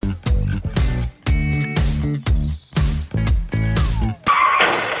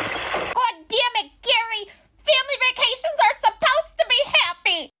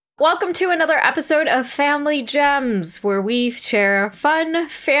to another episode of Family Gems, where we share fun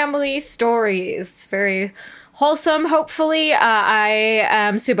family stories. Very wholesome, hopefully. I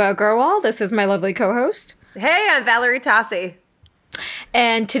am Subha Agarwal. This is my lovely co-host. Hey, I'm Valerie Tassi.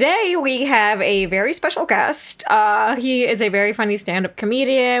 And today we have a very special guest. He is a very funny stand-up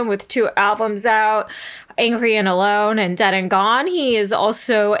comedian with 2 albums out, Angry and Alone and Dead and Gone. He is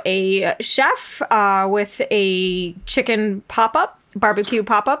also a chef with a chicken barbecue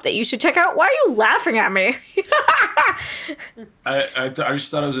pop-up that you should check out. Why are you laughing at me? I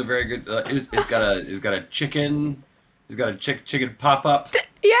just thought it was a very good. He's got a chicken pop-up.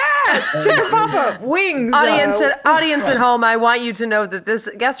 Yeah, chicken pop-up wings. Audience at home, I want you to know that this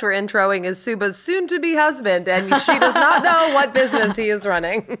guest we're introing is Subha's soon-to-be husband, and she does not know what business he is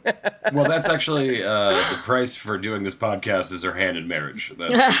running. Well, that's actually the price for doing this podcast is her hand in marriage. I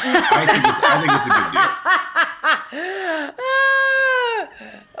think it's a good deal.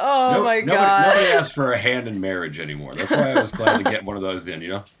 My God. Nobody asks for a hand in marriage anymore. That's why I was glad to get one of those in, you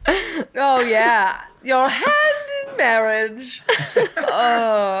know? Oh, yeah. Your hand in marriage.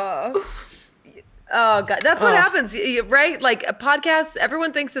 Oh, God. That's what happens, right? Like, podcasts,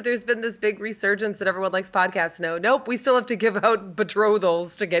 everyone thinks that there's been this big resurgence that everyone likes podcasts. Nope. We still have to give out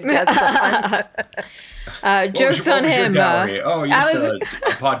betrothals to get guests on. Jokes on him. You just a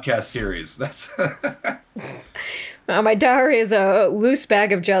podcast series. That's... My dowry is a loose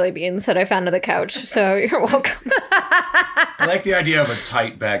bag of jelly beans that I found on the couch, so you're welcome. I like the idea of a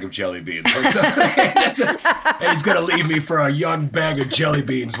tight bag of jelly beans. He's going to leave me for a young bag of jelly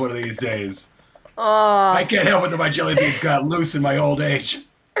beans one of these days. Oh. I can't help it that my jelly beans got loose in my old age.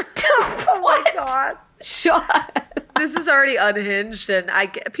 Oh, my God. Shut. This is already unhinged, and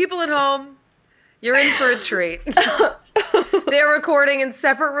people at home, you're in for a treat. They're recording in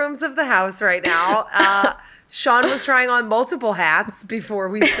separate rooms of the house right now. Sean was trying on multiple hats before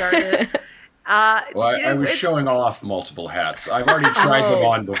we started. I was showing off multiple hats. I've already tried them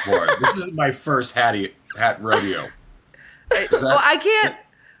on before. This is my first hat rodeo. I can't.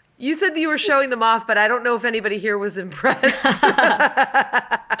 You said that you were showing them off, but I don't know if anybody here was impressed.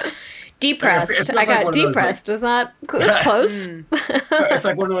 Depressed. I got depressed. That's close. It's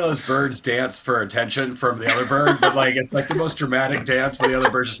like one of those birds dance for attention from the other bird, but like it's like the most dramatic dance. But the other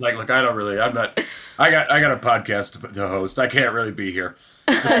bird's just like, look, I got a podcast to host. I can't really be here.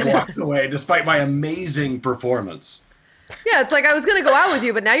 Just walks away despite my amazing performance. Yeah, it's like I was going to go out with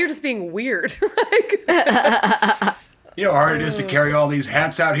you, but now you're just being weird. You know how hard it is to carry all these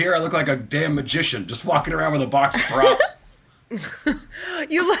hats out here? I look like a damn magician just walking around with a box of props.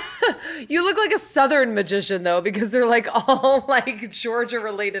 You look like a Southern magician, though, because they're like all like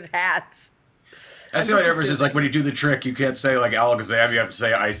Georgia-related hats. That's the only difference is like when you do the trick, you can't say like Alakazam, you have to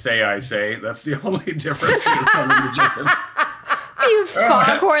say, I say. That's the only difference in the Southern magician. Are you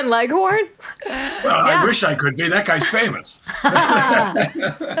Foghorn Leghorn? Well, yeah. I wish I could be. That guy's famous.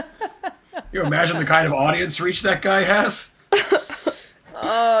 You imagine the kind of audience reach that guy has?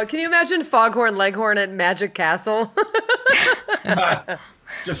 Can you imagine Foghorn Leghorn at Magic Castle?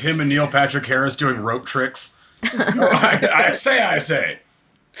 Just him and Neil Patrick Harris doing rope tricks. I say.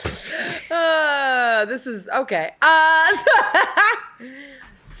 This is okay.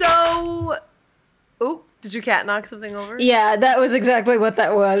 So, did your cat knock something over? Yeah, that was exactly what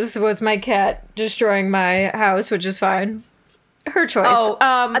that was my cat destroying my house, which is fine. Her choice.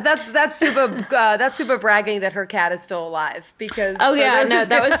 That's Subha bragging that her cat is still alive because. Oh yeah, no,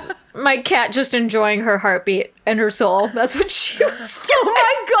 that was my cat just enjoying her heartbeat and her soul. That's what she was doing. Oh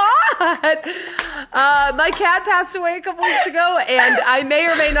my God! My cat passed away a couple weeks ago, and I may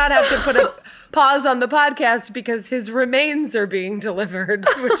or may not have to put a pause on the podcast because his remains are being delivered,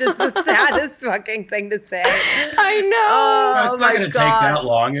 which is the saddest fucking thing to say. I know. It's not going to take that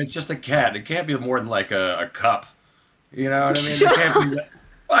long. It's just a cat. It can't be more than like a cup. You know what I mean? It can't be that.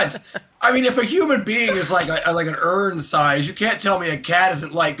 But I mean, if a human being is like an urn size, you can't tell me a cat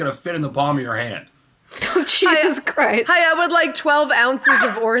isn't like going to fit in the palm of your hand. Oh, Jesus Christ! Hi, I would like 12 ounces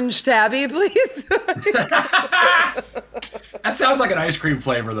of orange tabby, please. That sounds like an ice cream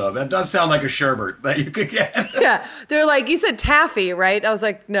flavor, though. That does sound like a sherbet that you could get. Yeah, they're like, you said taffy, right? I was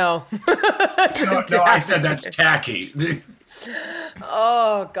like, no. No, I said that's tacky.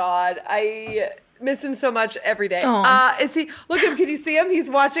 Oh God, I miss him so much every day. Is he? Look him. Can you see him? He's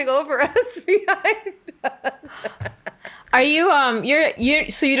watching over us behind us. Are you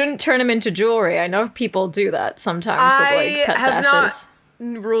so you didn't turn him into jewelry? I know people do that sometimes with like pets' ashes.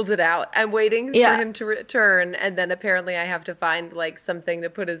 Not ruled it out. I'm waiting for him to return, and then apparently I have to find like something to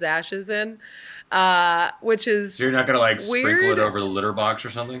put his ashes in. Which is so you're not gonna like sprinkle it over the litter box or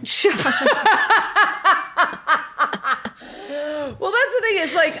something? Well, that's the thing thing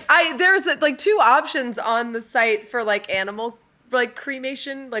is, like, there's like two options on the site for like animal like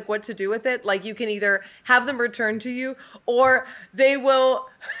cremation, like what to do with it. Like you can either have them returned to you, or they will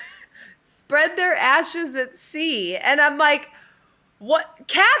spread their ashes at sea. And I'm like, what?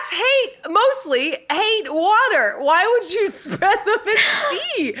 Cats mostly hate water. Why would you spread them at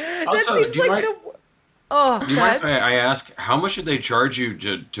sea? Also, that seems like do you mind if I ask, how much did they charge you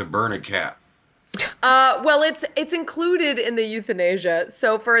to burn a cat? Well, it's included in the euthanasia.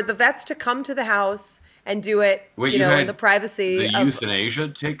 So for the vets to come to the house and do it, Wait, in the privacy the euthanasia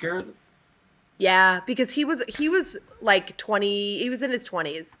take care of it? Yeah, because he was like 20. He was in his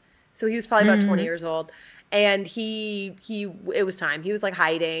 20s, so he was probably about 20 years old. And it was time. He was like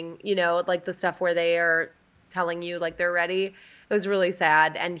hiding, like the stuff where they are telling you like they're ready. It was really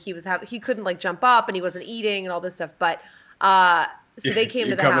sad, and he couldn't like jump up, and he wasn't eating and all this stuff. But so they came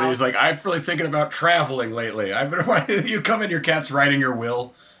to the house. And he's like, I'm really thinking about traveling lately. You come in, your cat's writing your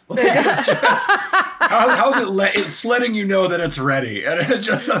will. How's it? It's letting you know that it's ready, and it's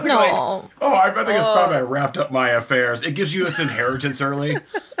just something like, I think it's probably I wrapped up my affairs. It gives you its inheritance early.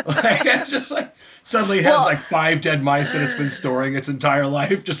 Like, it's just like suddenly it has like 5 dead mice that it's been storing its entire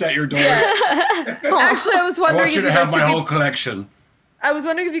life just at your door. Actually, I was wondering I want you to have my whole collection. I was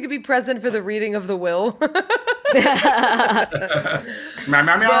wondering if you could be present for the reading of the will. Meow,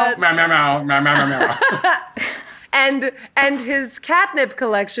 meow, meow, meow, meow, meow, meow, meow. And his catnip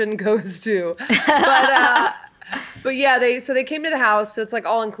collection goes too. But yeah, they came to the house, so it's like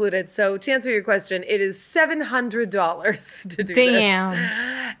all included. So to answer your question, it is $700 to do this.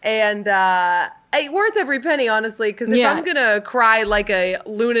 And worth every penny, honestly, because if I'm gonna cry like a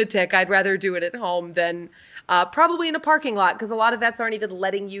lunatic, I'd rather do it at home than probably in a parking lot, because a lot of vets aren't even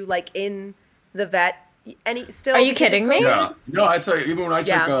letting you like in the vet. Are you kidding me? Yeah. No, I'd say even when I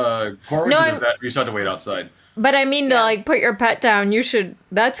took Corwin to the vet, we used to have to wait outside. But I mean, to like put your pet down, you should.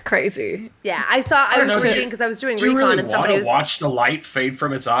 That's crazy. Yeah, I was reading because I was doing recon, really and somebody was. Watch the light fade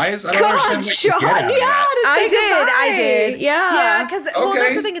from its eyes? I don't God, understand Sean, I did. Yeah, because well,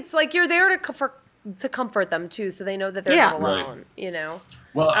 that's the thing. It's like you're there to comfort them too, so they know that they're not alone. Right.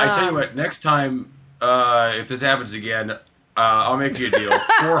 Well, I tell you what. Next time, if this happens again, I'll make you a deal.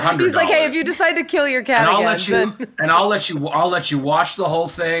 $400. He's like, hey, if you decide to kill your cat I'll let you watch the whole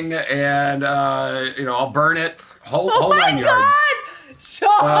thing, and I'll burn it. Whole 9 yards.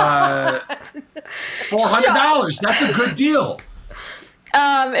 Sean! $400. That's a good deal.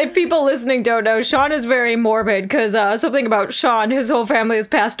 If people listening don't know, Sean is very morbid because something about Sean, his whole family has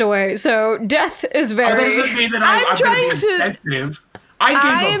passed away. So death is very. That doesn't mean that I'm trying to be insensitive.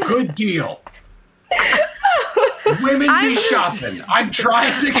 I gave a good deal. Women be shopping. I'm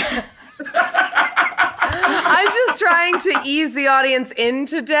trying to. I'm just trying to ease the audience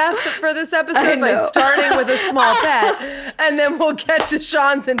into death for this episode by starting with a small pet, and then we'll get to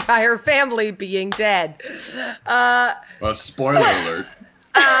Sean's entire family being dead. Well, spoiler alert.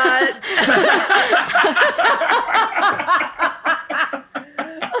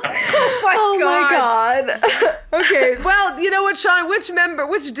 Oh my God. Okay, well, you know what, Sean? Which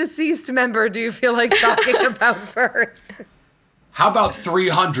deceased member do you feel like talking about first? How about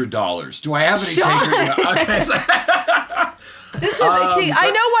 $300? Do I have any takers? Okay. This is a key. I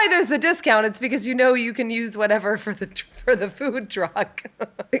know why there's a discount. It's because you can use whatever for the food truck.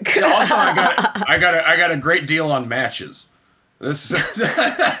 Also, I got a great deal on matches. This is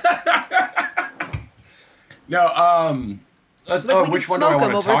no. Which one do I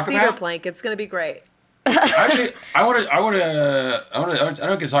want to talk cedar about? Plank. It's going to be great. Actually, I don't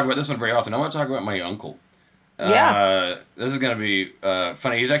get to talk about this one very often. I want to talk about my uncle. This is going to be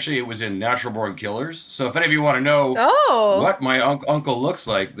funny. He was in Natural Born Killers. So if any of you want to know what my uncle looks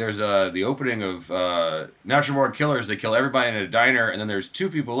like, there's the opening of Natural Born Killers. They kill everybody in a diner, and then there's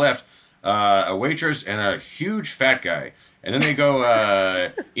 2 people left, a waitress and a huge fat guy. And then they go,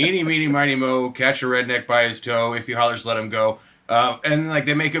 eeny, meeny, miny, mo, catch a redneck by his toe. If he hollers, let him go. And like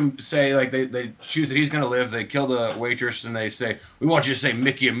they make him say, like they choose that he's going to live. They kill the waitress and they say, we want you to say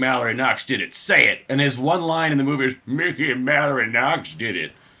Mickey and Mallory Knox did it. Say it. And his one line in the movie is, Mickey and Mallory Knox did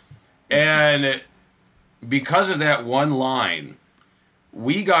it. And because of that one line,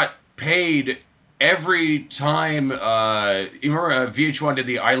 we got paid every time. You remember VH1 did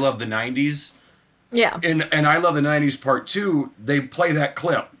the I Love the 90s? Yeah. And I Love the 90s Part 2, they play that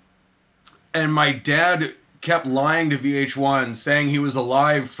clip. And my dad kept lying to VH1, saying he was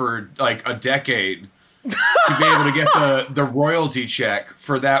alive for like a decade to be able to get the royalty check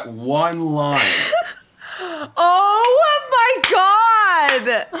for that one line. Oh my God!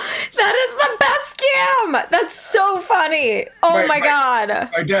 That is the best scam! That's so funny. Oh my God.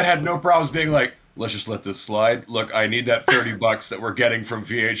 My dad had no problems being like, let's just let this slide. Look, I need that $30 that we're getting from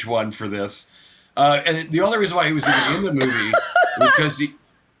VH1 for this. And the only reason why he was even in the movie was because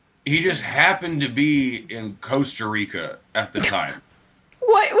he just happened to be in Costa Rica at the time.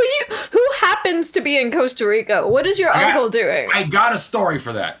 Who happens to be in Costa Rica? What is your uncle doing? I got a story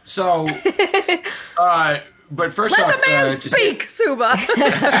for that. So, but first Let off, the man speak, Suba.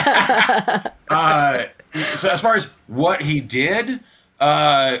 So as far as what he did,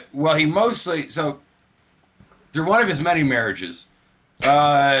 well, he mostly through one of his many marriages, one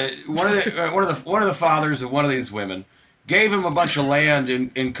of the fathers of one of these women gave him a bunch of land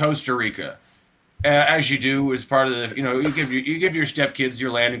in Costa Rica. As you do as part of the, you give your stepkids your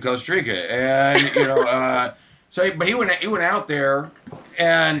land in Costa Rica, and but he went out there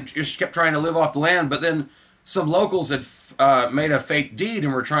and just kept trying to live off the land. But then some locals had made a fake deed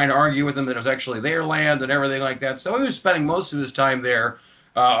and were trying to argue with him that it was actually their land and everything like that. So he was spending most of his time there,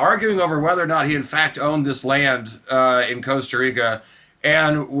 arguing over whether or not he in fact owned this land in Costa Rica,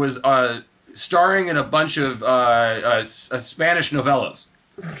 and was starring in a bunch of Spanish novellas,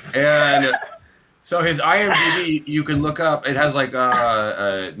 and. So his IMDb, you can look up. It has like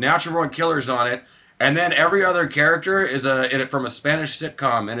Natural Born Killers on it, and then every other character is from a Spanish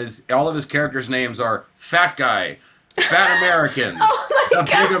sitcom, and all of his characters' names are Fat Guy, Fat American, the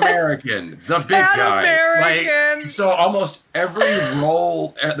God. Big American, the Big Fat Guy. American. Like, so almost every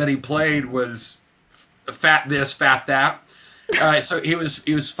role that he played was fat this, fat that. So he was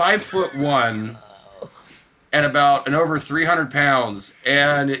 5'1" and over 300 pounds,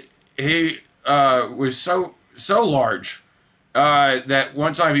 and he. Was so large that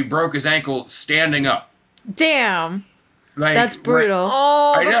one time he broke his ankle standing up. Damn, that's brutal.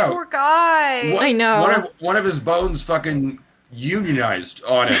 Oh, the poor guy. I know. One of his bones fucking unionized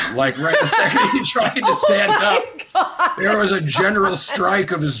on him. Like right the second he tried to stand up, God. There was a general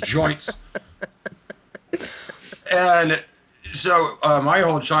strike of his joints. And so my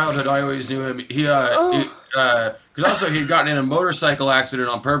whole childhood, I always knew him. Because also he'd gotten in a motorcycle accident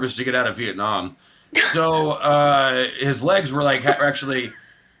on purpose to get out of Vietnam. So his legs were like actually,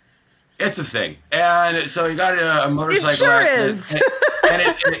 it's a thing. And so he got in a motorcycle accident.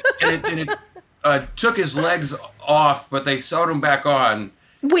 And it took his legs off, but they sewed him back on.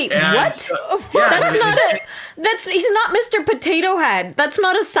 Wait, what? He's not Mr. Potato Head. That's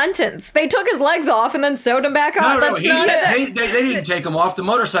not a sentence. They took his legs off and then sewed him back on. No, they didn't take him off. The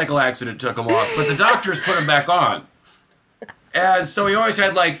motorcycle accident took him off, but the doctors put him back on. And so he always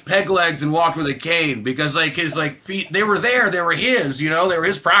had like peg legs and walked with a cane because like his like feet, they were there, they were his, they were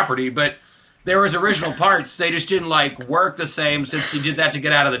his property, but they were his original parts. They just didn't like work the same since he did that to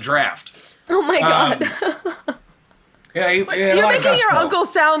get out of the draft. Oh my God. Yeah, you're making your uncle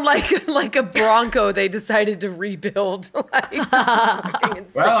sound like a Bronco they decided to rebuild. Well,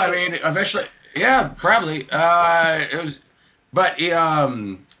 I mean, eventually, yeah, probably. It was, but he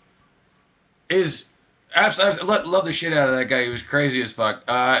is. I love the shit out of that guy. He was crazy as fuck.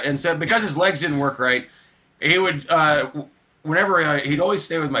 And so because his legs didn't work right, he would whenever he'd always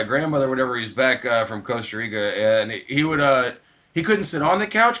stay with my grandmother whenever he's back from Costa Rica, and he would he couldn't sit on the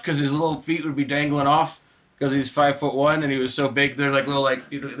couch because his little feet would be dangling off. Because he's 5'1" and he was so big, they're like little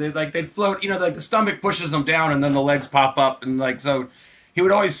they'd float. Like the stomach pushes them down and then the legs pop up and like so. He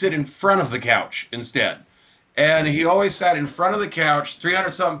would always sit in front of the couch instead, and he always sat in front of the couch.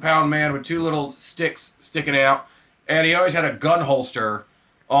 300-something pound man with two little sticks sticking out, and he always had a gun holster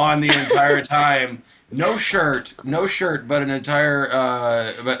on the entire time. No shirt, but an entire,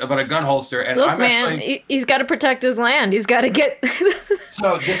 but a gun holster. And look, he's got to protect his land. He's got to get.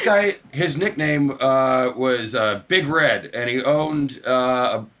 So this guy, his nickname was Big Red, and he owned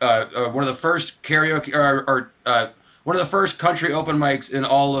one of the first karaoke or one of the first country open mics in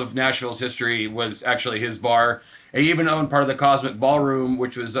all of Nashville's history. Was actually his bar. And he even owned part of the Cosmic Ballroom,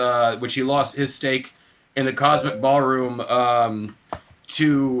 which he lost his stake in the Cosmic Ballroom.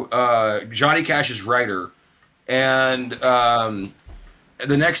 To Johnny Cash's writer, and the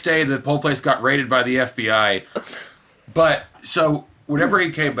next day the whole place got raided by the FBI. But so whenever he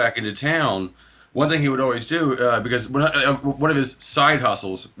came back into town, one thing he would always do because one of his side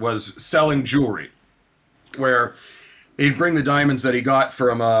hustles was selling jewelry, where he'd bring the diamonds that he got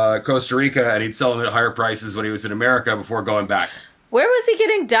from Costa Rica and he'd sell them at higher prices when he was in America before going back. Where was he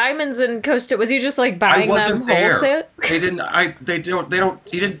getting diamonds in Costa? Was he just like buying them wholesale? They didn't. They don't.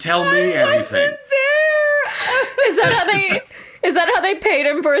 He didn't tell me anything. Is that how they paid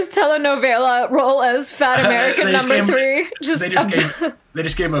him for his telenovela role as Fat American number 3? They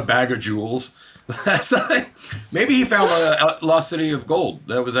just gave him a bag of jewels. Maybe he found a lost city of gold.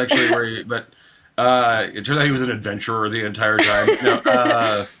 That was actually where he. But it turned out he was an adventurer the entire time.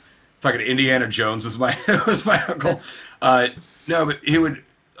 No, fucking Indiana Jones was my was my uncle. No, but he would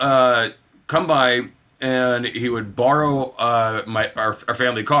come by and he would borrow our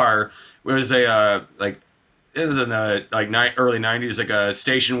family car. It was a it was in the early '90s, like a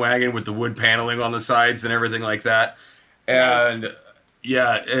station wagon with the wood paneling on the sides and everything like that. And Nice.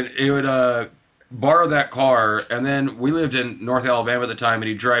 yeah, and he would borrow that car, and then we lived in North Alabama at the time, and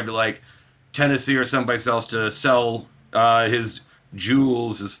he'd drive to like Tennessee or someplace else to sell his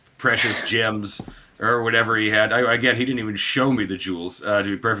jewels, his precious gems, or whatever he had. Again, he didn't even show me the jewels, to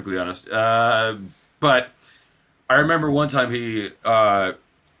be perfectly honest. But I remember one time he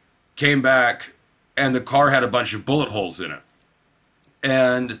came back, and the car had a bunch of bullet holes in it.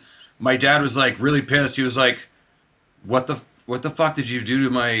 And my dad was like really pissed. He was like, "What the fuck did you do to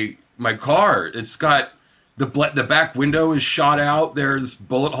my car? It's got the back window is shot out. There's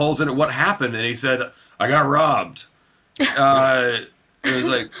bullet holes in it. What happened?" And he said, "I got robbed." It was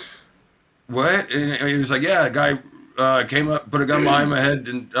like, "What?" And he was like, "Yeah, a guy came up, put a gun behind my head,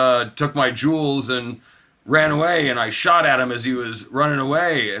 and took my jewels and ran away. And I shot at him as he was running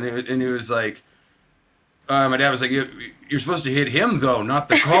away." And he was like, my dad was like, "You're supposed to hit him though, not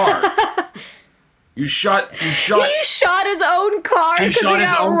the car. You shot." He shot his own car. He 'cause shot his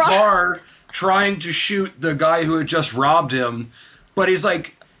got own robbed. car trying to shoot the guy who had just robbed him. But he's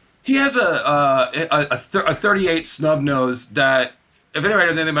like, he has a 38 snub nose that, if anybody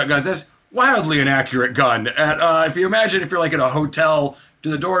knows anything about guns, that's wildly inaccurate gun. And if you imagine if you're like in a hotel to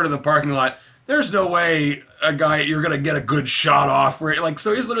the door to the parking lot, there's no way you're gonna get a good shot off.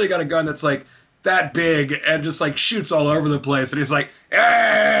 So he's literally got a gun that's like that big and just like shoots all over the place. And he's like,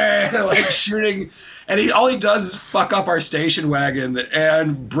 like shooting. And all he does is fuck up our station wagon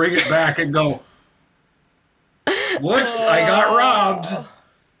and bring it back and go, "Whoops, I got robbed."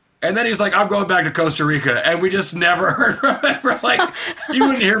 And then he's like, "I'm going back to Costa Rica." And we just never heard from him. You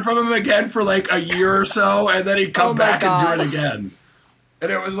wouldn't hear from him again for like a year or so. And then he'd come back and do it again.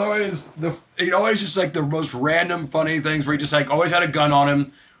 And it was always just like the most random funny things where he just like always had a gun on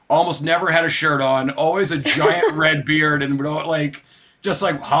him, almost never had a shirt on, always a giant red beard, and would just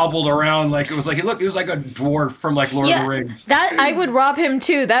like hobbled around like it was like he was like a dwarf from like Lord of the Rings. That I would rob him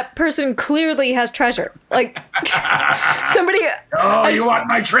too. That person clearly has treasure. Like somebody. Oh, you want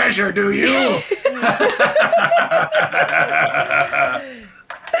my treasure, do you? People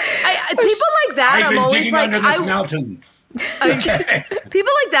like that, I've I'm been always digging like, under this mountain.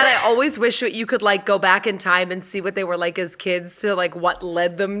 people like that, I always wish you could like go back in time and see what they were like as kids to like what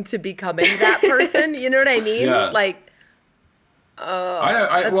led them to becoming that person. You know what I mean? Yeah. Like,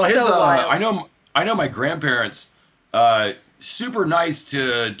 Well, so wild. I know my grandparents, super nice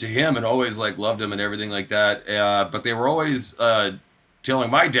to him and always like loved him and everything like that. But they were always telling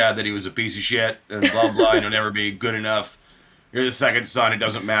my dad that he was a piece of shit and blah blah, and he'll never be good enough. You're the second son. It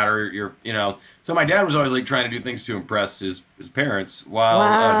doesn't matter. So my dad was always like trying to do things to impress his parents,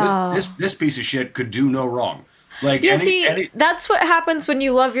 while this piece of shit could do no wrong. Like, that's what happens when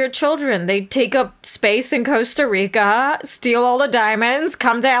you love your children. They take up space in Costa Rica, steal all the diamonds,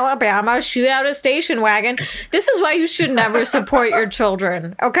 come to Alabama, shoot out a station wagon. This is why you should never support your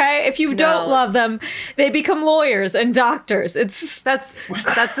children, okay? If you don't love them, they become lawyers and doctors. That's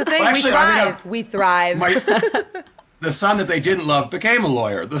the thing. Well, actually, we thrive. The son that they didn't love became a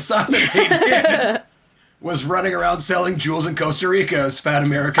lawyer. The son that they did was running around selling jewels in Costa Rica as Fat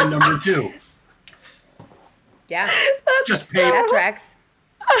American number 2. Yeah. Just pay That tracks.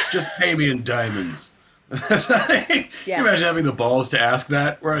 Just pay me in diamonds. Can you imagine having the balls to ask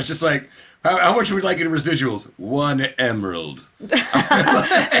that? Where it's just like, how much would you like in residuals? 1 emerald.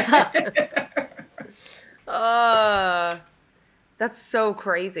 That's so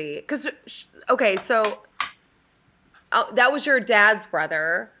crazy. Because, okay, so that was your dad's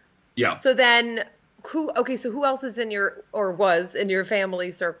brother. Yeah. So then, who else is was in your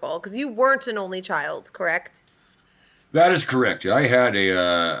family circle? Because you weren't an only child, correct? That is correct. I had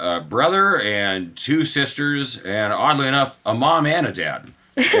a brother and 2 sisters, and oddly enough, a mom and a dad.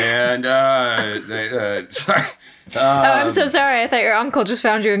 And sorry. I'm so sorry. I thought your uncle just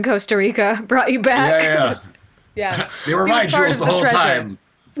found you in Costa Rica, brought you back. Yeah. They were He my was part jewels of the the whole treasure. time.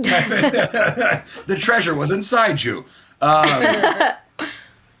 The treasure was inside you. My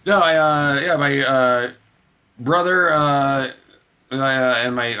brother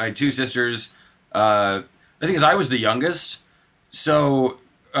and my 2 sisters. The thing is, I was the youngest, so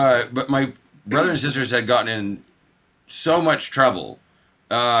but my brother and sisters had gotten in so much trouble.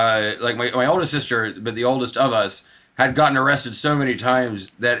 Like my oldest sister, but the oldest of us, had gotten arrested so many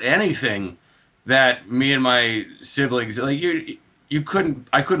times that anything that me and my siblings, like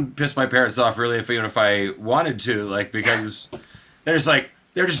I couldn't piss my parents off really, even if I wanted to, like, because they're just like,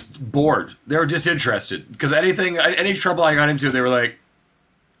 they're just bored. They were disinterested because any trouble I got into, they were like,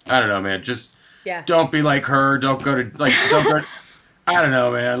 I don't know, man, just don't be like her. Don't go to don't go. I don't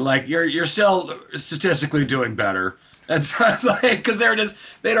know, man. Like you're still statistically doing better. And so it's like because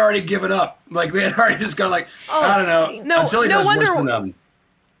they'd already given up. Like they had already just gone like I don't know. No, until he does worse than them.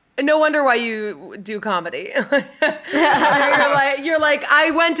 No wonder why you do comedy. you're like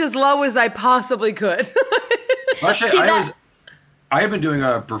I went as low as I possibly could. Actually, I have been doing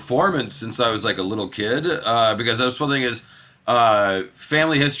a performance since I was like a little kid because that's one thing is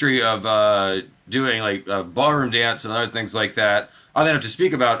family history of doing like ballroom dance and other things like that. I then have to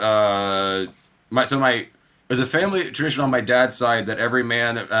speak about there's a family tradition on my dad's side that every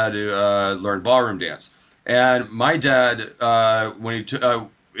man had to learn ballroom dance. And my dad, when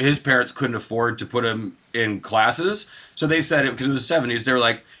his parents couldn't afford to put him in classes, so they said because it was the 70s, they were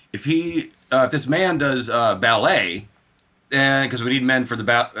like, if this man does ballet, and because we need men for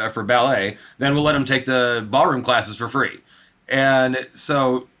for ballet, then we'll let him take the ballroom classes for free. And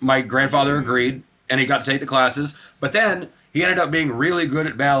so my grandfather agreed, and he got to take the classes. But then he ended up being really good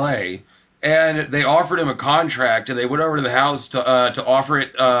at ballet. And they offered him a contract, and they went over to the house to offer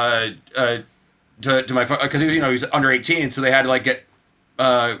it to my father because he was under 18, so they had to like get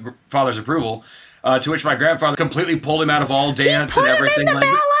father's approval. To which my grandfather completely pulled him out of all dance and everything. Him in the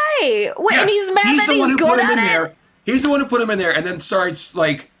ballet. Wait, yes, he's mad that he's good at it. There. He's the one who put him in there, and then starts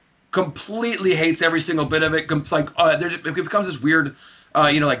like completely hates every single bit of it. Like it becomes this weird.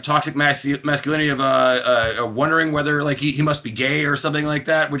 Like toxic masculinity of wondering whether like he must be gay or something like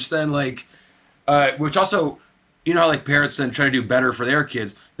that, which then like, which also, how like parents then try to do better for their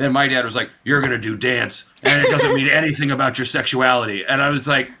kids. Then my dad was like, "You're gonna do dance, and it doesn't mean anything about your sexuality." And I was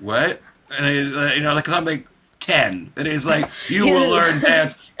like, "What?" And he's because I'm like 10, and he's like, "You will learn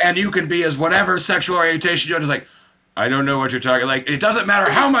dance, and you can be as whatever sexual orientation you want." It's like, I don't know what you're talking. Like, it doesn't matter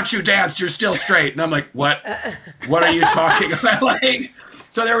how much you dance, you're still straight. And I'm like, what? What are you talking about? Like,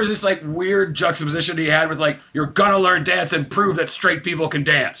 so there was this like weird juxtaposition he had with like, you're gonna learn dance and prove that straight people can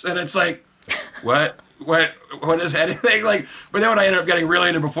dance. And it's like, what is anything like? But then when I ended up getting really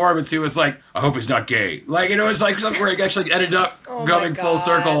into performance, he was like, I hope he's not gay. Like, it was like something where he actually ended up going full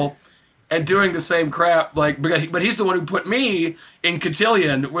circle and doing the same crap, like, but he's the one who put me in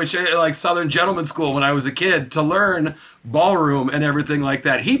cotillion, which like Southern Gentleman School when I was a kid, to learn ballroom and everything like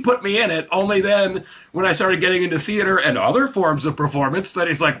that. He put me in it. Only then, when I started getting into theater and other forms of performance, that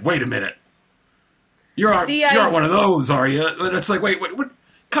he's like, wait a minute, you aren't one of those, are you? And it's like, wait, what?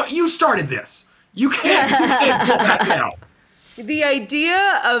 You started this. You can't pull that down. The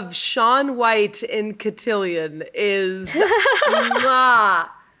idea of Shaun White in cotillion is to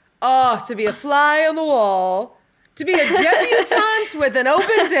be a fly on the wall, to be a debutante with an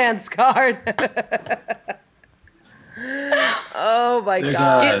open dance card. Oh my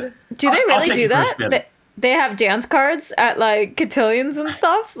God. Do they really do that? They have dance cards at like cotillions and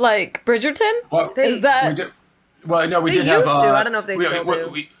stuff, like Bridgerton? Well, is that? We did have. I don't know if they still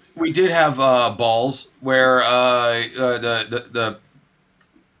do. We did have balls where the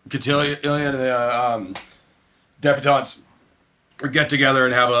cotillion, the debutantes would get together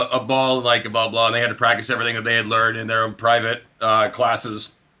and have a ball, like blah blah, and they had to practice everything that they had learned in their own private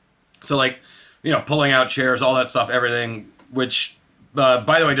classes. So like, pulling out chairs, all that stuff, everything. Which,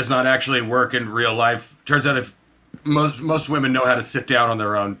 by the way, does not actually work in real life. Turns out if most women know how to sit down on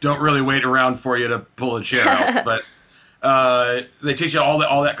their own, don't really wait around for you to pull a chair out, but. They teach you all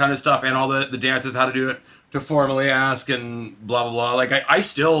that kind of stuff and all the dances, how to do it, to formally ask and blah, blah, blah. Like, I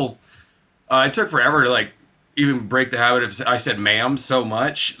still, it took forever to, like, even break the habit of, I said ma'am so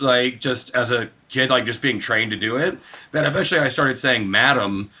much, like, just as a kid, like, just being trained to do it, that eventually I started saying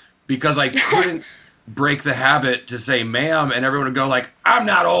madam because I couldn't break the habit to say ma'am, and everyone would go, like, I'm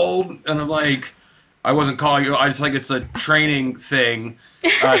not old, and I'm like... I wasn't calling you. I just like it's a training thing.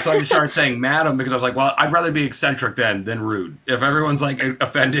 So I just started saying madam because I was like, well, I'd rather be eccentric than rude. If everyone's like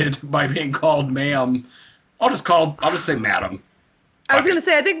offended by being called ma'am, I'll just say madam. I was going to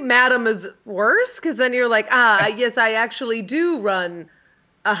say, I think madam is worse because then you're like, yes, I actually do run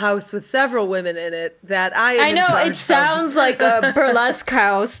a house with several women in it that I am I know, it sounds like a burlesque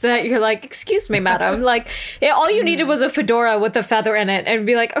house that you're like, excuse me, madam. Like, all you needed was a fedora with a feather in it and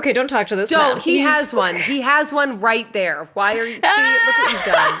be like, okay, don't talk to this man. He has one. He has one right there. Why are you... See, look what he's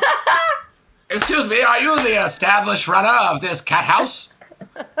done. Excuse me, are you the established runner of this cat house?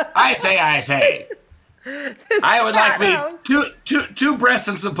 I say. I would like me two breasts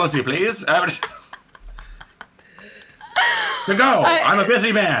and some pussy, please. To go. I'm a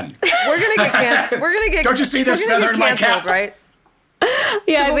busy man. We're gonna get canceled. Don't you see this feather in my cap? Right?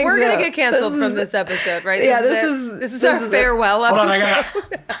 Yeah, So, I think we're gonna so. get canceled from this episode, right? Yeah, this is our farewell Hold episode. on,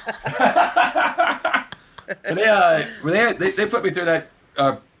 I got. They put me through that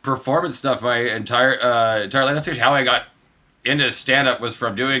performance stuff my entire life. That's actually how I got into stand up, was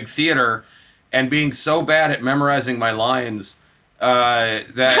from doing theater and being so bad at memorizing my lines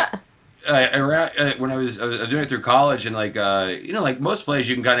that when I was doing it through college, and like like most plays,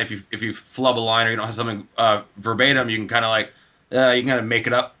 you can kind of, if you flub a line or you don't have something verbatim, you can kind of like you can kind of make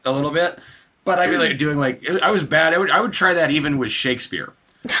it up a little bit. But I'd be like doing like, I was bad. I would try that even with Shakespeare,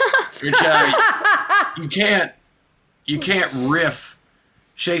 which you can't riff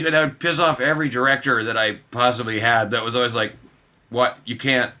Shakespeare. That would piss off every director that I possibly had. That was always like, what, you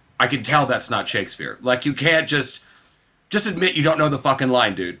can't. I can tell that's not Shakespeare. Like, you can't just admit you don't know the fucking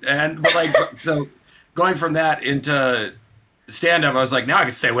line, dude. But like, so going from that into stand-up, I was like, now I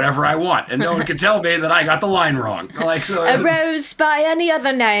can say whatever I want, and no one can tell me that I got the line wrong. Like, so A rose by any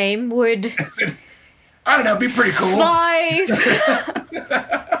other name would I don't know, be pretty cool. fly.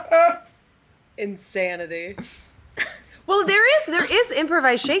 Insanity. Well, there is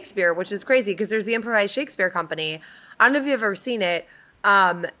improvised Shakespeare, which is crazy because there's the Improvised Shakespeare Company. I don't know if you've ever seen it.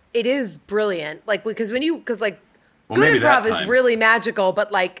 It is brilliant. Like, because good improv is really magical,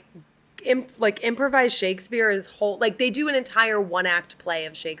 but like improvised Shakespeare is whole. Like, they do an entire one-act play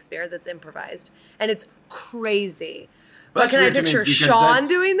of Shakespeare that's improvised, and it's crazy. But can I picture Sean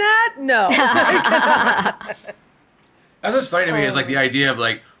doing that? No. That's what's funny to me is like the idea of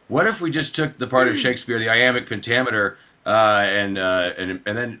like, what if we just took the part of Shakespeare, the iambic pentameter, and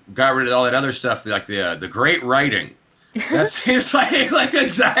then got rid of all that other stuff, like the great writing. That's it's like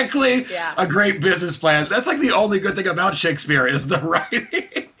exactly a great business plan. That's like the only good thing about Shakespeare is the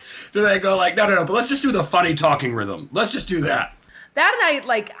writing. Do they go like, no, but let's just do the funny talking rhythm. Let's just do that. That and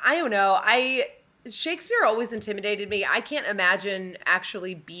I don't know. Shakespeare always intimidated me. I can't imagine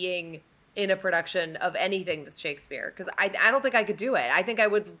actually being in a production of anything that's Shakespeare, because I don't think I could do it. I think I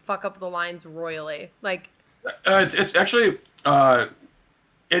would fuck up the lines royally. Like, it's actually it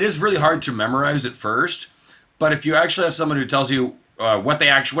is really hard to memorize at first, but if you actually have someone who tells you what it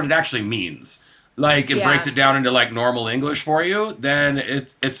actually means, like it breaks it down into like normal English for you, then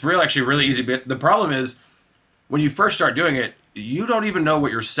it's actually really easy. But the problem is when you first start doing it, you don't even know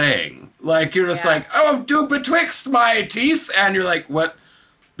what you're saying. Like, you're just like, oh, do betwixt my teeth, and you're like, what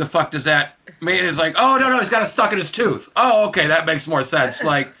the fuck does that mean? It's like, oh, no, he's got it stuck in his tooth. Oh, okay, that makes more sense.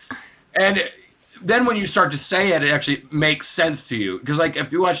 Like, and then when you start to say it, it actually makes sense to you. Because, like,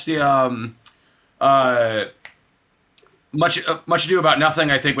 if you watch the Much Ado About Nothing,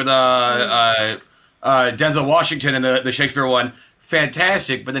 I think, with Denzel Washington and the Shakespeare one,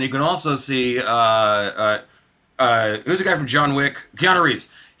 fantastic. But then you can also see who's the guy from John Wick? Keanu Reeves.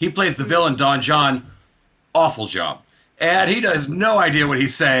 He plays the villain, Don John. Awful job. And he has no idea what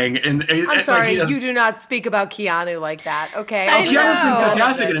he's saying. I'm sorry, you do not speak about Keanu like that, okay? Oh, Keanu's been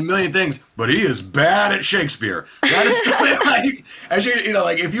fantastic in a million things, but he is bad at Shakespeare. That is something like,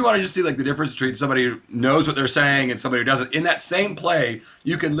 like, if you want to just see like the difference between somebody who knows what they're saying and somebody who doesn't, in that same play,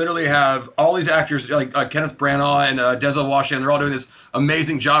 you can literally have all these actors like Kenneth Branagh and Denzel Washington. They're all doing this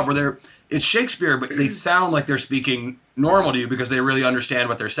amazing job where it's Shakespeare, but they sound like they're speaking normal to you because they really understand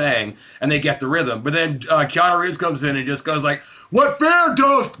what they're saying and they get the rhythm. But then Keanu Reeves comes in and he just goes like, "What fair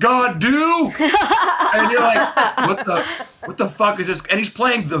doth God do?" And you're like, what the fuck is this? And he's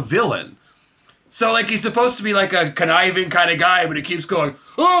playing the villain. So like he's supposed to be like a conniving kind of guy, but he keeps going,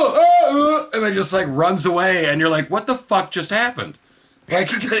 and then just like runs away, and you're like, what the fuck just happened? Like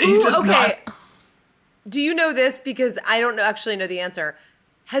he just not. Do you know this? Because I don't actually know the answer.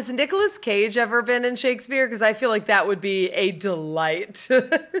 Has Nicolas Cage ever been in Shakespeare? Because I feel like that would be a delight.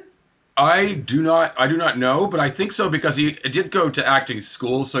 I do not know, but I think so because he did go to acting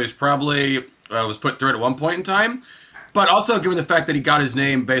school, so he's probably was put through it at one point in time. But also, given the fact that he got his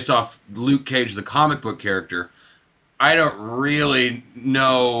name based off Luke Cage, the comic book character, I don't really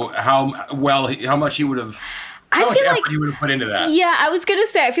know how much he would have. How much effort he would have put into that? Yeah, I was gonna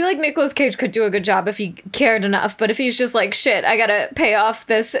say, I feel like Nicolas Cage could do a good job if he cared enough, but if he's just like, shit, I gotta pay off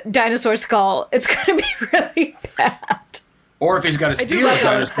this dinosaur skull, it's gonna be really bad. Or if he's got to steal a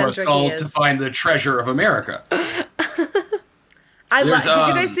dinosaur skull to find the treasure of America. Did you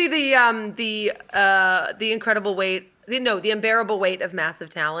guys see the incredible weight? The unbearable weight of massive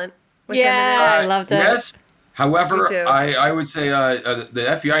talent. I loved it. Yes. However, I would say the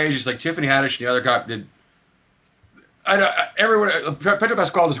FBI agents like Tiffany Haddish and the other cop did. Everyone, Pedro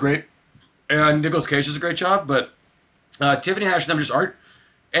Pascal is great, and Nicolas Cage does a great job, but Tiffany Haddish and them just aren't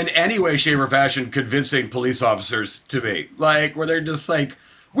in any way, shape, or fashion convincing police officers to me. Like, where they're just like,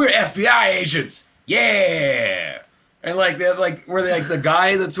 we're FBI agents, yeah. And like they have like where they like the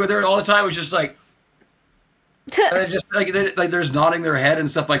guy that's with her all the time was just like, and they're just like they're just nodding their head and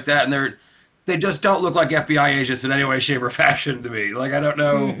stuff like that, and they just don't look like FBI agents in any way, shape, or fashion to me. Like I don't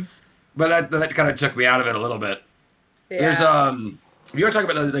know, but that kind of took me out of it a little bit. Yeah. There's if you were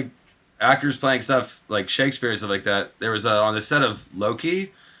talking about like actors playing stuff like Shakespeare and stuff like that, there was on the set of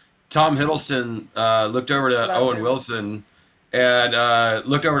Loki, Tom Hiddleston looked over to Owen Wilson and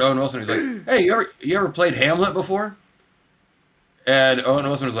looked over to Owen Wilson. And he's like, "Hey, you ever played Hamlet before?" And Owen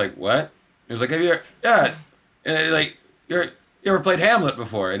Wilson was like, "What?" He was like, "Have you ever, yeah?" And like, you ever played Hamlet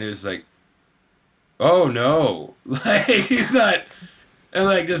before? And he was like, "Oh no!" Like he's not. And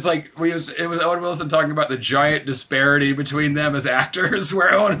like just like it was Owen Wilson talking about the giant disparity between them as actors,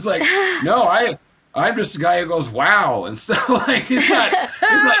 where Owen's like, "No, I'm just a guy who goes wow," and stuff. Like he's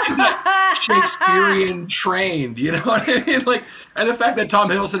not Shakespearean trained, you know what I mean? Like, and the fact that Tom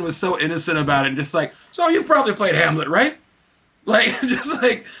Hiddleston was so innocent about it, and just like, "So you've probably played Hamlet, right?" Like, just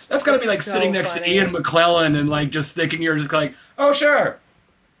like that's gotta be like so sitting next to Ian McClellan and like just thinking you're just like, "Oh sure,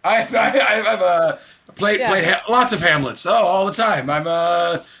 I've played lots of Hamlets. Oh, all the time. I'm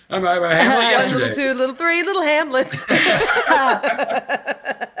a Hamlet yesterday. Little 2, little 3, little Hamlets.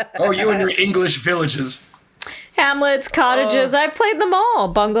 Oh, you and your English villages. Hamlets, cottages. I've played them all.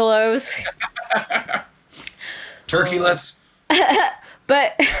 Bungalows. Turkeylets.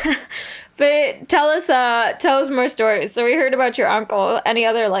 But tell us more stories. So we heard about your uncle. Any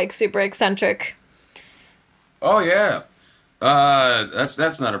other like super eccentric? Oh yeah.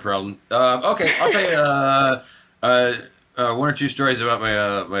 That's not a problem. Okay, I'll tell you one or two stories about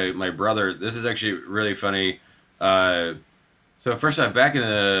my brother. This is actually really funny. So first off, back in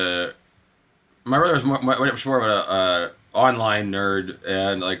my brother was much more of an online nerd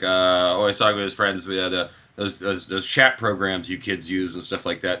and like always talking with his friends. We had those chat programs you kids use and stuff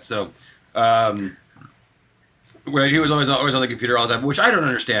like that. So where he was always on the computer all the time, which I don't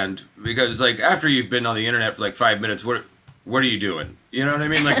understand because like after you've been on the internet for like 5 minutes, what are you doing? You know what I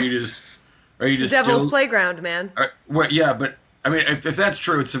mean? Like, are you just devil's playground, man. Yeah, but I mean, if that's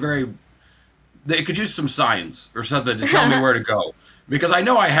true, it's they could use some signs or something to tell me where to go. Because I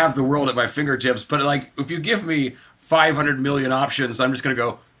know I have the world at my fingertips, but like, if you give me 500 million options, I'm just going to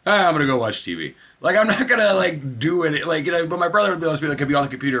go, I'm going to go watch TV. Like, I'm not going to like do it. Like, you know, but my brother would be able to be like, could be on the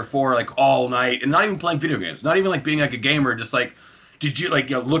computer for like all night and not even playing video games, not even like being like a gamer, just like, did you like,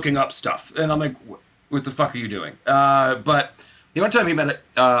 you know, looking up stuff. And I'm like, what the fuck are you doing? But one time he met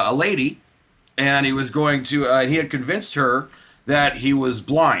a lady, and he was going to. He had convinced her that he was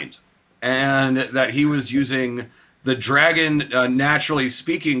blind, and that he was using the Dragon naturally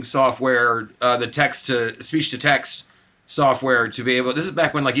speaking software, the speech to text software to be able. This is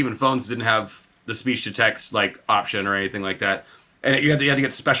back when like even phones didn't have the speech to text like option or anything like that, and you had to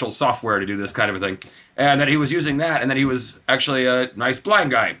get special software to do this kind of a thing. And that he was using that, and that he was actually a nice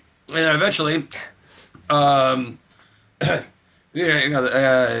blind guy, and then eventually. Eventually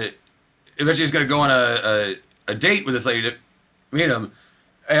he's going to go on a date with this lady to meet him,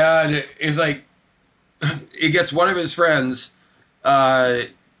 and he's like, he gets one of his friends to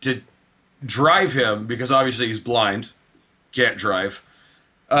drive him because obviously he's blind, can't drive.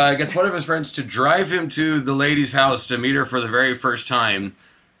 Gets one of his friends to drive him to the lady's house to meet her for the very first time,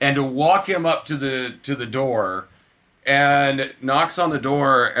 and to walk him up to the door. And knocks on the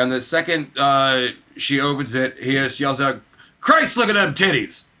door, and the second she opens it, he just yells out, "Christ, look at them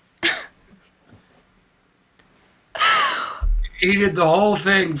titties!" He did the whole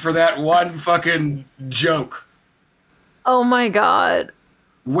thing for that one fucking joke. Oh my god.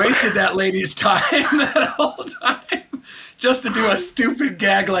 Wasted that lady's time that whole time just to do a stupid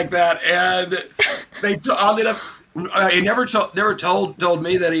gag like that, and they oddly enough. He never told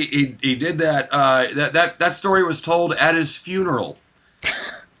me that he did that. That story was told at his funeral.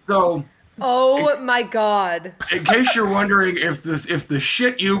 So, oh my god! In case you're wondering if the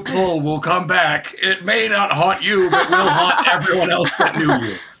shit you pull will come back, it may not haunt you, but will haunt everyone else that knew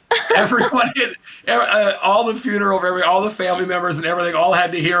you. Everyone, all the funeral, all the family members and everything, all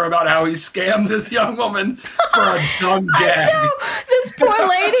had to hear about how he scammed this young woman for a dumb gag. I know. This poor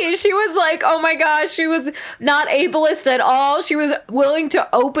lady, she was like, oh my gosh, she was not ableist at all. She was willing to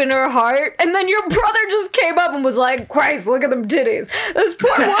open her heart. And then your brother just came up and was like, Christ, look at them titties. This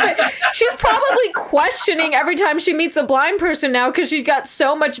poor woman, she's probably questioning every time she meets a blind person now because she's got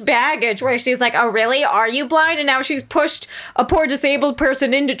so much baggage where she's like, oh really? Are you blind? And now she's pushed a poor disabled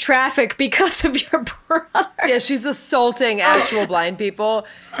person into traffic because of your brother. Yeah, she's assaulting actual blind people.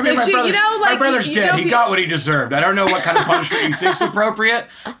 I mean, my brother's dead. He got what he deserved. I don't know what kind of punishment he thinks he appropriate,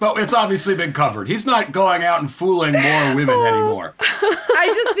 but it's obviously been covered. He's not going out and fooling more women anymore.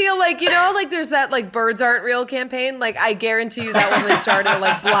 I just feel like, like there's that like birds aren't real campaign. Like I guarantee you that woman started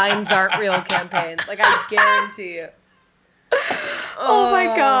like blinds aren't real campaign. Like I guarantee you. Oh my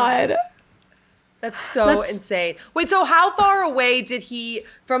God. That's insane. Wait, so how far away did he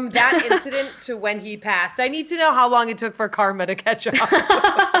from that incident to when he passed? I need to know how long it took for karma to catch up.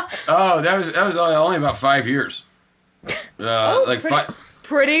 Oh, that was only about 5 years.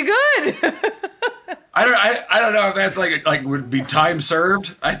 Pretty good. I don't know if that's like would be time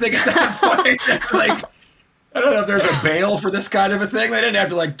served. I think at that point, like, I don't know if there's a bail for this kind of a thing. They didn't have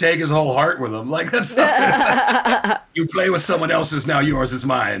to like take his whole heart with him. Like that's something you play with someone else's, now yours is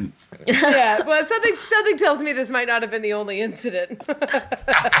mine. Yeah, well, something tells me this might not have been the only incident.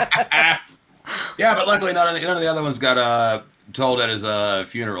 Yeah, but luckily none of the other ones got told at his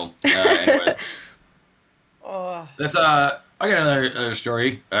funeral. Anyways, that's I got another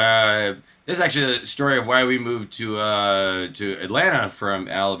story. This is actually a story of why we moved to Atlanta from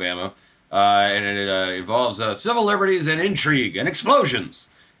Alabama. And it involves civil liberties and intrigue and explosions.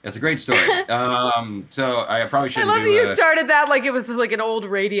 It's a great story. So I probably shouldn't. I love that you started that like it was like an old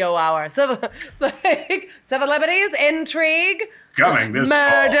radio hour. Civil liberties, intrigue, coming this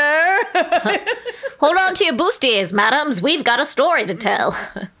murder. Hold on to your boosties, madams. We've got a story to tell.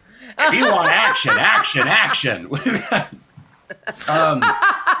 If you want action.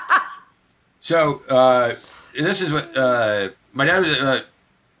 So this is what my dad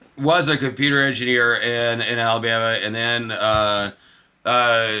was a computer engineer in Alabama, and then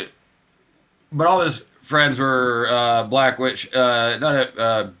but all his friends were black, which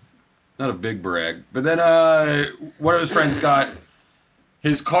not a big brag. But then one of his friends got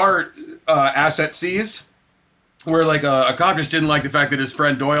his car asset seized, where like a cop just didn't like the fact that his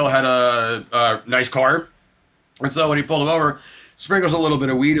friend Doyle had a nice car, and so when he pulled him over, sprinkles a little bit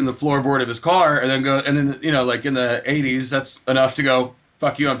of weed in the floorboard of his car, and then like in the 80s, that's enough to go,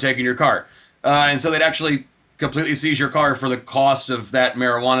 fuck you, I'm taking your car. And so they'd actually completely seize your car for the cost of that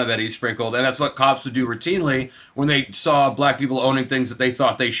marijuana that he sprinkled. And that's what cops would do routinely when they saw black people owning things that they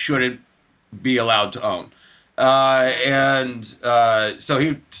thought they shouldn't be allowed to own. So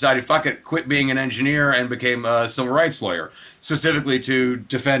he decided, fuck it, quit being an engineer and became a civil rights lawyer, specifically to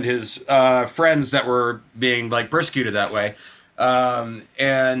defend his friends that were being like persecuted that way.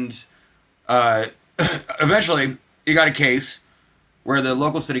 Eventually he got a case where the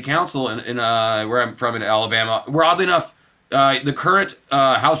local city council in where I'm from in Alabama, where oddly enough, the current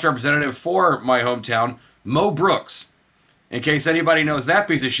House representative for my hometown, Mo Brooks, in case anybody knows that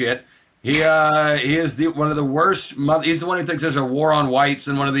piece of shit, he is one of the worst. He's the one who thinks there's a war on whites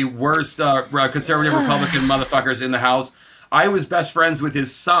and one of the worst conservative Republican motherfuckers in the House. I was best friends with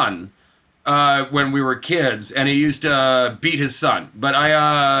his son when we were kids, and he used to beat his son. But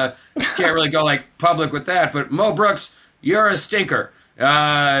I can't really go like public with that. But Mo Brooks, you're a stinker.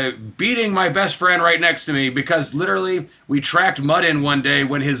 Beating my best friend right next to me because literally we tracked mud in one day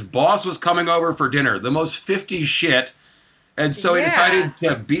when his boss was coming over for dinner. The most 50s shit. And so he decided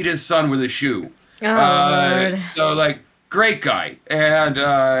to beat his son with a shoe. Lord. So like, great guy. And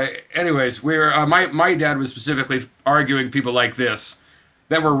anyways, my dad was specifically arguing people like this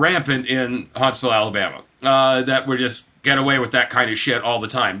that were rampant in Huntsville, Alabama, that would just get away with that kind of shit all the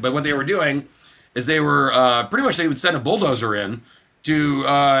time. But what they were doing is they were pretty much they would send a bulldozer in to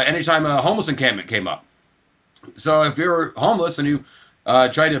anytime a homeless encampment came up. So if you're homeless and you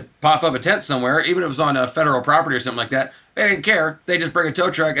tried to pop up a tent somewhere, even if it was on a federal property or something like that, they didn't care. They just bring a tow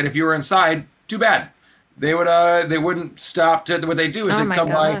truck, and if you were inside, too bad. They wouldn't stop to what they do is they'd come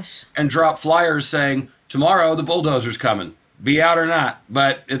by and drop flyers saying, tomorrow the bulldozer's coming. Be out or not,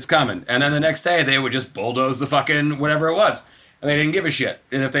 but it's coming. And then the next day they would just bulldoze the fucking whatever it was. And they didn't give a shit.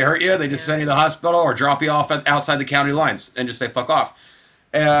 And if they hurt you, they just send you to the hospital or drop you off outside the county lines and just say, fuck off.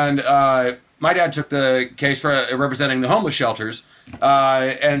 And my dad took the case for representing the homeless shelters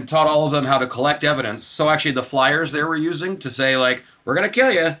and taught all of them how to collect evidence. So actually the flyers they were using to say, like, we're going to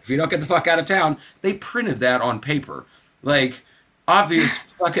kill you if you don't get the fuck out of town, they printed that on paper. Like, obvious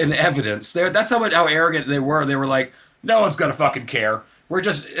fucking evidence. That's how arrogant they were. They were like, no one's going to fucking care. We're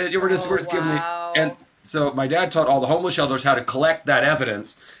just giving the... And so my dad taught all the homeless shelters how to collect that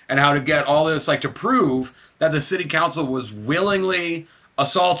evidence and how to get all this, like, to prove that the city council was willingly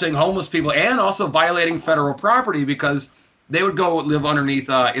assaulting homeless people and also violating federal property because they would go live underneath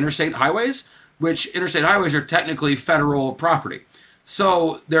interstate highways, which interstate highways are technically federal property.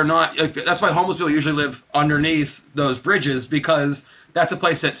 So they're not, that's why homeless people usually live underneath those bridges because that's a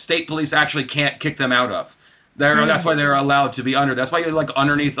place that state police actually can't kick them out of. That's why they're allowed to be under. That's why you're like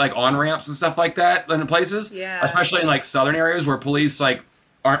underneath like on ramps and stuff like that in places. Yeah. Especially in like southern areas where police like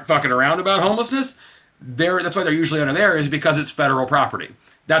aren't fucking around about homelessness. That's why they're usually under there, is because it's federal property.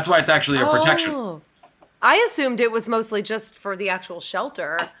 That's why it's actually a protection. Oh. I assumed it was mostly just for the actual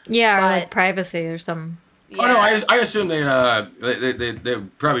shelter. Yeah, or but- like privacy or something. Yeah. Oh no, I assume they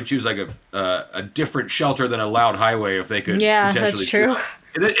probably choose like a different shelter than a loud highway if they could. Yeah, potentially that's true.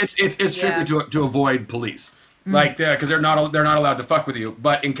 It's strictly to avoid police, like because they're not allowed to fuck with you.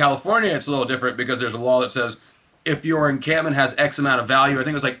 But in California, it's a little different because there's a law that says if your encampment has X amount of value, I think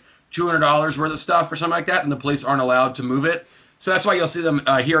it was like $200 worth of stuff or something like that, and the police aren't allowed to move it. So that's why you'll see them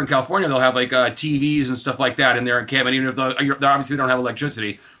here in California. They'll have like TVs and stuff like that in their encampment, even if they obviously don't have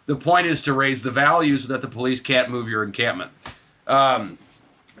electricity. The point is to raise the value so that the police can't move your encampment.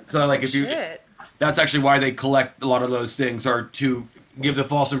 So like that's actually why they collect a lot of those things, are to give the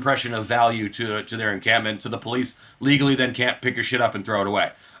false impression of value to their encampment, so the police legally then can't pick your shit up and throw it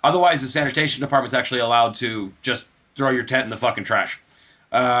away. Otherwise, the sanitation department's actually allowed to just throw your tent in the fucking trash.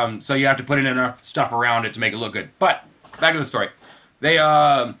 So you have to put in enough stuff around it to make it look good. But back to the story.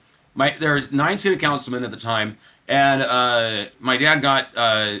 There's 9 city councilmen at the time, and my dad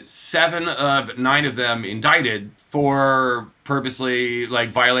got 7 of 9 of them indicted for purposely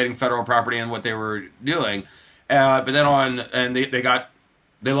like violating federal property and what they were doing. But then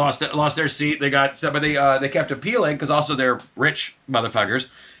they lost their seat. They kept appealing because also they're rich motherfuckers.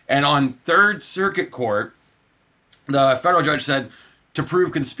 And on Third Circuit Court, the federal judge said, to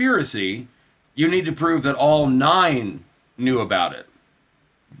prove conspiracy, you need to prove that all 9 knew about it.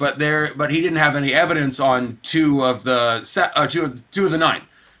 But he didn't have any evidence on 2 of the 9.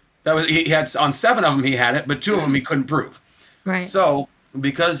 He had on 7 of them he had it, but 2 of them he couldn't prove. Right. So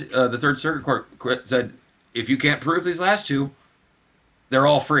because the Third Circuit Court said, if you can't prove these last 2, they're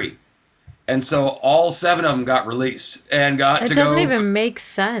all free. And so all 7 of them got released and got to go. It doesn't even make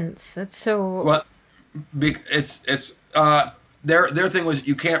sense. It's so. Well, their thing was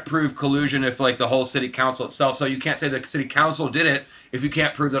you can't prove collusion if like the whole city council itself. So you can't say the city council did it if you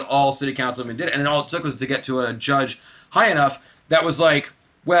can't prove that all city councilmen did it. And all it took was to get to a judge high enough that was like,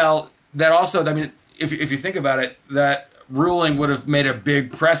 well, that also, I mean, if you think about it, that ruling would have made a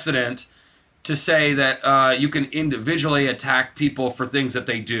big precedent to say that you can individually attack people for things that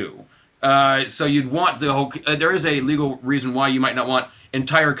they do. So you'd want the whole. There is a legal reason why you might not want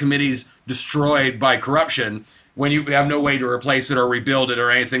entire committees destroyed by corruption when you have no way to replace it or rebuild it or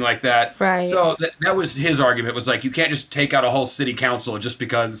anything like that. Right. So that was his argument. Was like you can't just take out a whole city council just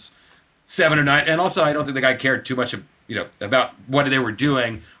because 7 or 9. And also, I don't think the guy cared too much, about what they were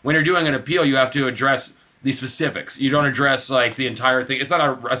doing. When you're doing an appeal, you have to address the specifics. You don't address like the entire thing. It's not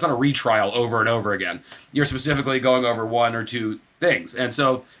a retrial over and over again. You're specifically going over 1 or 2 things. And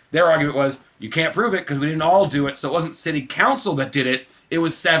so their argument was you can't prove it because we didn't all do it. So it wasn't city council that did it. It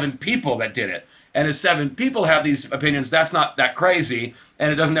was 7 people that did it. And if 7 people have these opinions, that's not that crazy.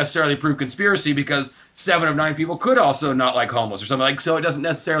 And it doesn't necessarily prove conspiracy because 7 of 9 people could also not like homeless or something like. So it doesn't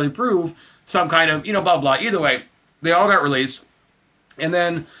necessarily prove some kind of, blah, blah. Either way, they all got released. And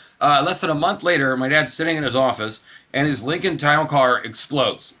then less than a month later, my dad's sitting in his office and his Lincoln town car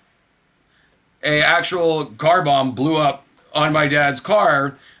explodes. A actual car bomb blew up on my dad's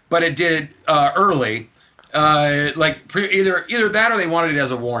car, but it did it early. Either that or they wanted it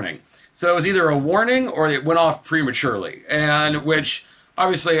as a warning. So it was either a warning or it went off prematurely, and which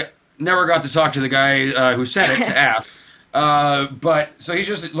obviously never got to talk to the guy who sent it to ask. But so he's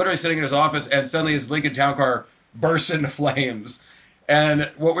just literally sitting in his office, and suddenly his Lincoln town car bursts into flames. And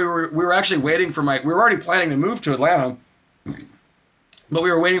what we were actually waiting for we were already planning to move to Atlanta, but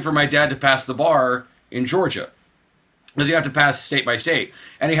we were waiting for my dad to pass the bar in Georgia, because you have to pass state by state,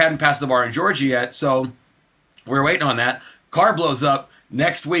 and he hadn't passed the bar in Georgia yet, so we were waiting on that. Car blows up.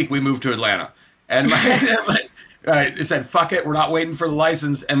 Next week, we moved to Atlanta. And it said, fuck it, we're not waiting for the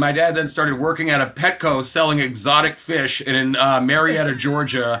license. And my dad then started working at a Petco selling exotic fish in Marietta,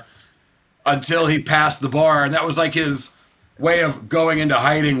 Georgia, until he passed the bar. And that was like his way of going into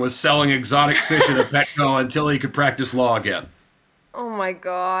hiding, was selling exotic fish at a Petco until he could practice law again. Oh, my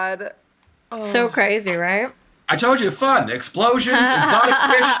God. Oh. So crazy, right? I told you, fun. Explosions, exotic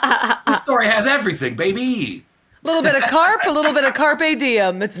fish. This story has everything, baby. A little bit of carp, a little bit of carpe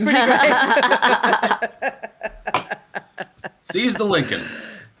diem. It's pretty great. Seize the Lincoln.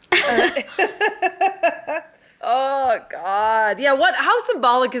 Oh, God. Yeah, how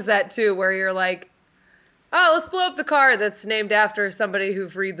symbolic is that, too, where you're like, Oh, let's blow up the car that's named after somebody who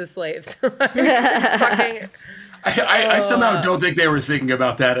freed the slaves. It's fucking. I somehow don't think they were thinking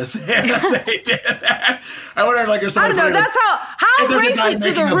about that as they did that. I wonder, like, if I somebody don't know. put, like, That's how if there's a guy racist do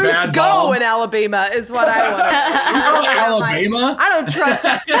making the a roots bad go bomb. in Alabama is what I want to know. Alabama? I don't trust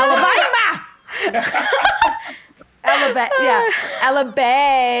Alabama. Alabama, yeah,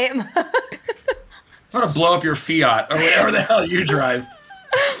 Alabama. I want to blow up your Fiat or whatever the hell you drive.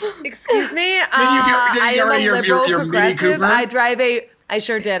 Excuse me. Did you I get am rid a of your liberal Mini progressive. Cooper? I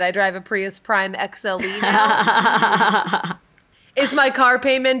sure did. I drive a Prius Prime XLE now. Is my car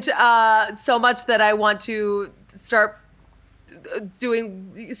payment so much that I want to start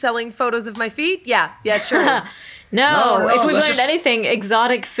selling photos of my feet? Yeah, it sure is. No, if we let's learned anything,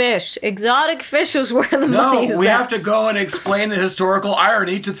 exotic fish. Exotic fish is where the money is. No, we at. have to go and explain the historical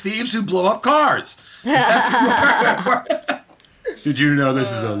irony to thieves who blow up cars. That's Did you know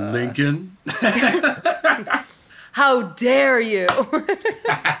this is a Lincoln? How dare you?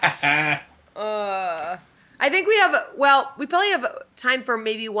 I think we probably have time for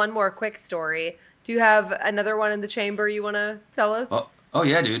maybe one more quick story. Do you have another one in the chamber you want to tell us? Oh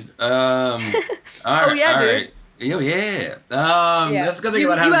yeah, dude. Dude. Dude. Oh, yeah. That's a good thing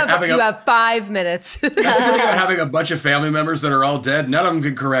about having you have 5 minutes. That's the good thing about having a bunch of family members that are all dead. None of them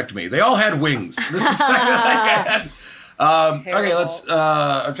can correct me. They all had wings. This is okay, let's.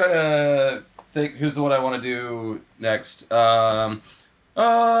 I'm trying to think who's the one I want to do next. Let's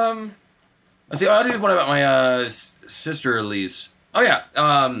see. I'll do one about my sister Elise. Oh yeah.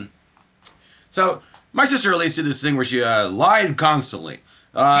 So my sister Elise did this thing where she lied constantly.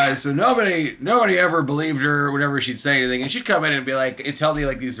 So nobody ever believed her whenever she'd say anything, and she'd come in and be like, tell me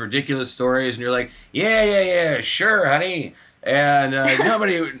like these ridiculous stories, and you're like, yeah, sure, honey, and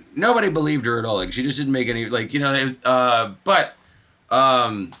nobody believed her at all. Like she just didn't make any but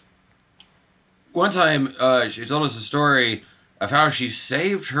one time she told us a story of how she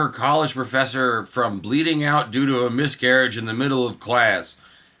saved her college professor from bleeding out due to a miscarriage in the middle of class,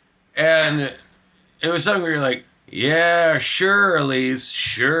 and it was something where you're like, yeah, sure, Elise,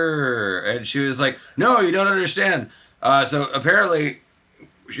 sure. And she was like, no, you don't understand. So apparently,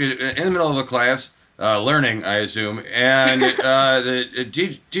 she was in the middle of a class, learning, I assume, and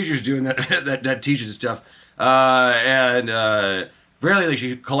the teacher's doing that teaching stuff. And apparently, like,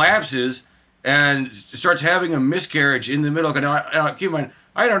 she collapses and starts having a miscarriage in the middle. Now, keep in mind,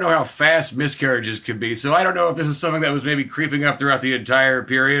 I don't know how fast miscarriages can be, so I don't know if this is something that was maybe creeping up throughout the entire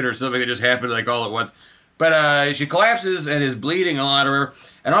period or something that just happened like all at once. But she collapses and is bleeding a lot of her,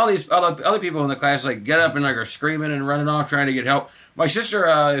 and all these other people in the class like get up and like are screaming and running off trying to get help. My sister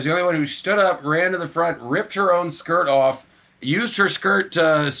is the only one who stood up, ran to the front, ripped her own skirt off, used her skirt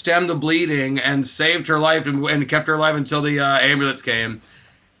to stem the bleeding, and saved her life and kept her alive until the ambulance came.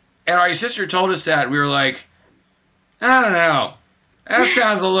 And our sister told us that. We were like, I don't know. That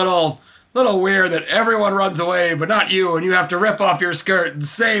sounds a little weird that everyone runs away, but not you, and you have to rip off your skirt and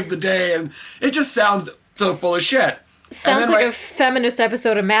save the day. And it just sounds so full of shit. Sounds like a feminist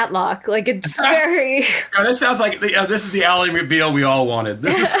episode of Matlock. Like, it's very... This sounds like this is the Ally McBeal we all wanted.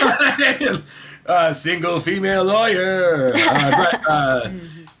 This is single female lawyer.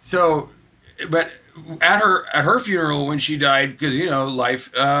 But at her funeral when she died, because life,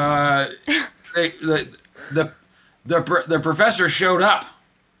 the professor showed up.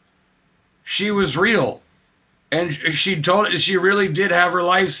 She was real, and she really did have her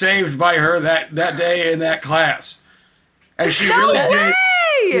life saved by her that day in that class. And she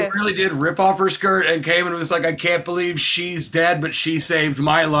really did rip off her skirt and came and was like, I can't believe she's dead, but she saved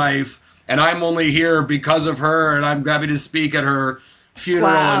my life, and I'm only here because of her, and I'm happy to speak at her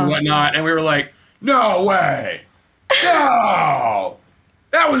funeral and whatnot. And we were like, no way. No.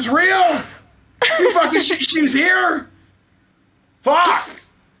 That was real? You fucking she's here? Fuck.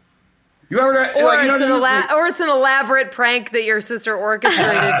 It's an elaborate prank that your sister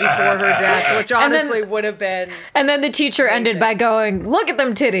orchestrated before her death, which honestly would have been. And then the teacher ended by going, "Look at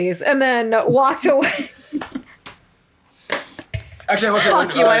them titties," and then walked away. Actually,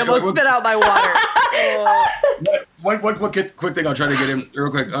 fuck you! I almost spit out my water. One quick thing I'll try to get in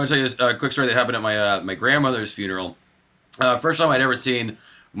real quick. I want to tell you this quick story that happened at my grandmother's funeral. First time I'd ever seen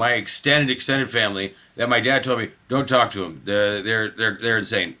my extended family. That my dad told me, don't talk to them. They're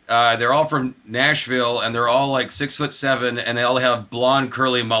insane. They're all from Nashville, and they're all like 6'7", and they all have blonde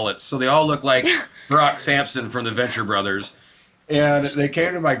curly mullets. So they all look like Brock Sampson from the Venture Brothers. And they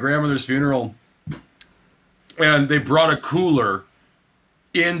came to my grandmother's funeral, and they brought a cooler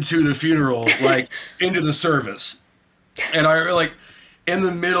into the funeral, like into the service. And I like in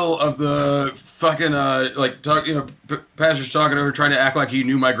the middle of the fucking pastor's talking over, trying to act like he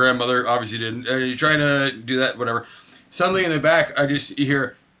knew my grandmother. Obviously didn't. And he's trying to do that, whatever. Suddenly in the back, you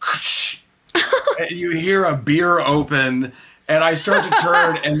hear, and you hear a beer open, and I start to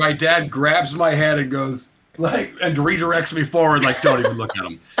turn, and my dad grabs my head and goes, and redirects me forward, don't even look at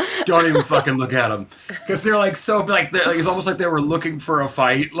him. Don't even fucking look at him. Because they're it's almost like they were looking for a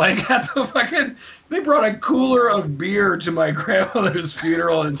fight. They brought a cooler of beer to my grandmother's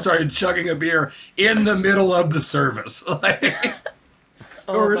funeral and started chugging a beer in the middle of the service. Oh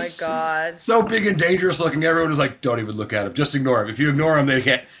my God. So big and dangerous looking. Everyone was like, don't even look at him. Just ignore him. If you ignore him, they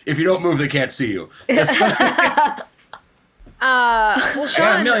can't. If you don't move, they can't see you. Well,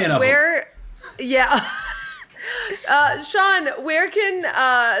 Sean, a million of them. Yeah. Sean, where can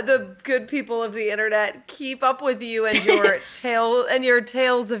the good people of the internet keep up with you and your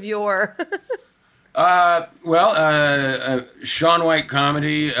tales of yore? Sean White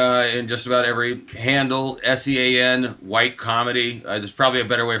Comedy in just about every handle. SEAN White Comedy. There's probably a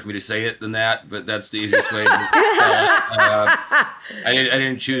better way for me to say it than that, but that's the easiest way. I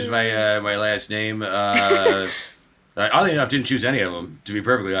didn't choose my last name. Oddly enough, didn't choose any of them, to be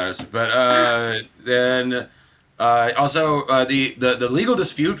perfectly honest. But then. Also, the legal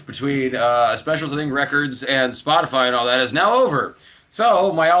dispute between Special Thing Records and Spotify and all that is now over.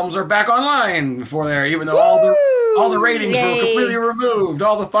 So my albums are back online for there, even though all the ratings were completely removed,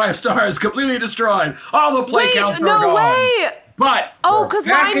 all the 5 stars completely destroyed, all the play counts are gone. No way! But because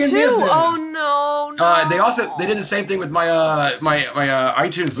mine too. Business. Oh no! They did the same thing with my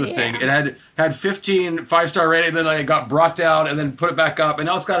iTunes listing. Yeah. It had 15 5-star rating, then I got brought down and then put it back up, and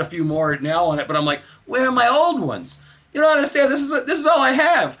now it's got a few more now on it. But I'm like, where are my old ones? You don't understand. This is all I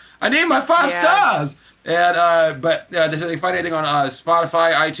have. I need my 5 stars. And but they find anything on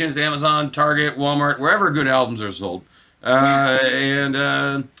Spotify, iTunes, Amazon, Target, Walmart, wherever good albums are sold.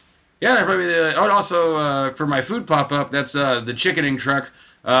 Yeah, probably also for my food pop-up, that's the chickening truck,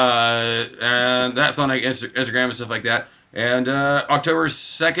 and that's on Instagram and stuff like that. And October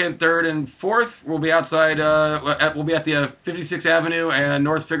 2nd, 3rd, and 4th, we'll be outside, we'll be at the 56th Avenue and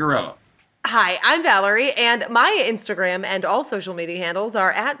North Figueroa. Hi, I'm Valerie, and my Instagram and all social media handles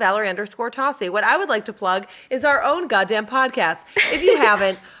are at Valerie_Tossi. What I would like to plug is our own goddamn podcast. If you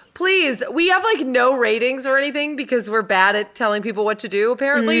haven't, please, we have like no ratings or anything because we're bad at telling people what to do,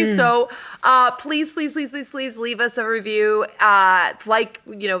 apparently. So please leave us a review, 5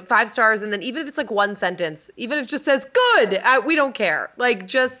 stars. And then even if it's like one sentence, even if it just says good, we don't care. Like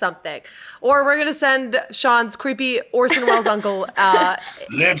just something. Or we're going to send Sean's creepy Orson Welles uncle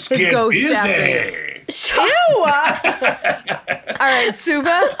Let's his get ghost busy. after you. Ew! All right,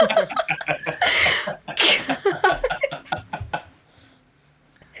 Suba.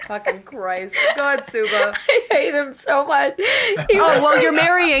 Fucking Christ. Go ahead, Suba. I hate him so much. You're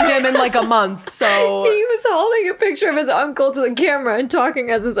marrying him in like a month, so... He was holding a picture of his uncle to the camera and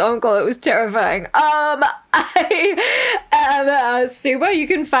talking as his uncle. It was terrifying. I am Suba. You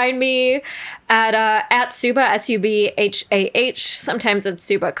can find me at Suba, SUBHAH. Sometimes it's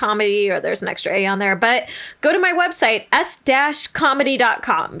Suba Comedy, or there's an extra A on there. But go to my website,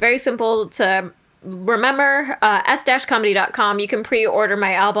 s-comedy.com. Very simple to remember, s-comedy.com. You can pre-order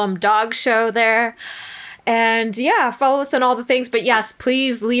my album Dog Show there. And yeah, follow us on all the things. But yes,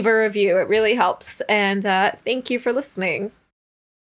 please leave a review. It really helps. And thank you for listening.